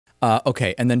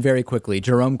Okay, and then very quickly,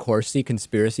 Jerome Corsi,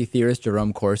 conspiracy theorist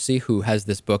Jerome Corsi, who has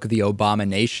this book, The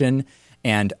Abomination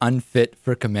and Unfit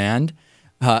for Command,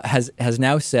 has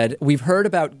now said, we've heard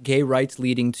about gay rights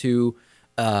leading to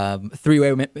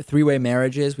three-way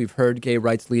marriages. We've heard gay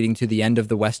rights leading to the end of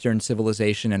the Western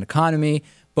civilization and economy,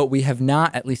 but we have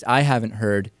not, at least I haven't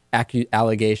heard,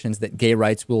 allegations that gay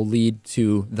rights will lead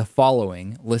to the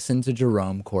following. Listen to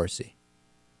Jerome Corsi.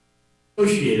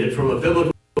 Associated from a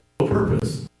biblical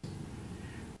purpose.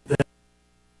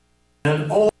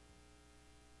 And all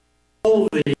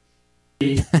the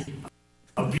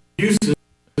abuses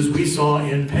we saw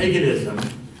in paganism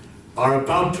are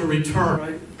about to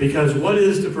return. Because what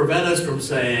is to prevent us from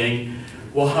saying,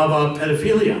 well, how about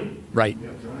pedophilia? Right.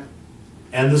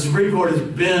 And the Supreme Court has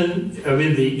been, the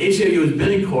ACLU has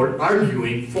been in court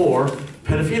arguing for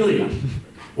pedophilia.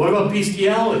 What about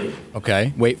bestiality?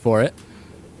 Okay, wait for it.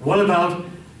 What about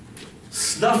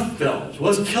snuff films?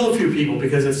 Well, let's kill a few people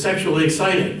because it's sexually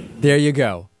exciting. There you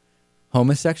go.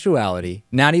 Homosexuality,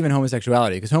 not even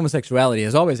homosexuality, because homosexuality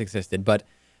has always existed, but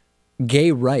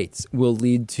gay rights will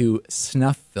lead to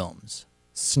snuff films.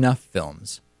 Snuff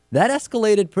films. That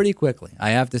escalated pretty quickly, I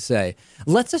have to say.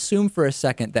 Let's assume for a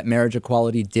second that marriage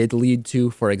equality did lead to,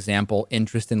 for example,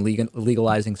 interest in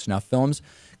legalizing snuff films.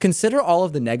 Consider all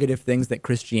of the negative things that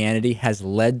Christianity has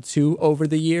led to over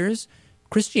the years.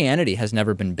 Christianity has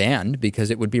never been banned because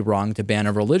it would be wrong to ban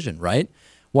a religion, right?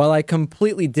 While I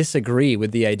completely disagree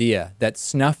with the idea that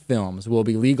snuff films will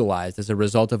be legalized as a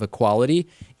result of equality,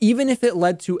 even if it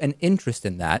led to an interest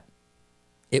in that,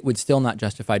 it would still not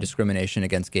justify discrimination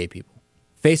against gay people.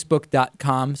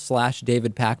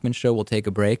 Facebook.com/David Pakman Show. We'll take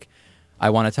a break. I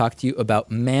want to talk to you about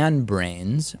man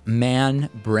brains. Man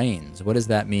brains. What does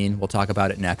that mean? We'll talk about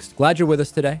it next. Glad you're with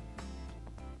us today.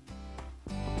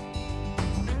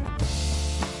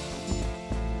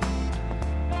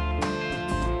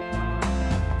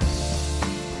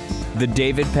 The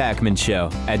David Pakman Show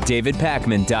at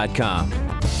davidpakman.com.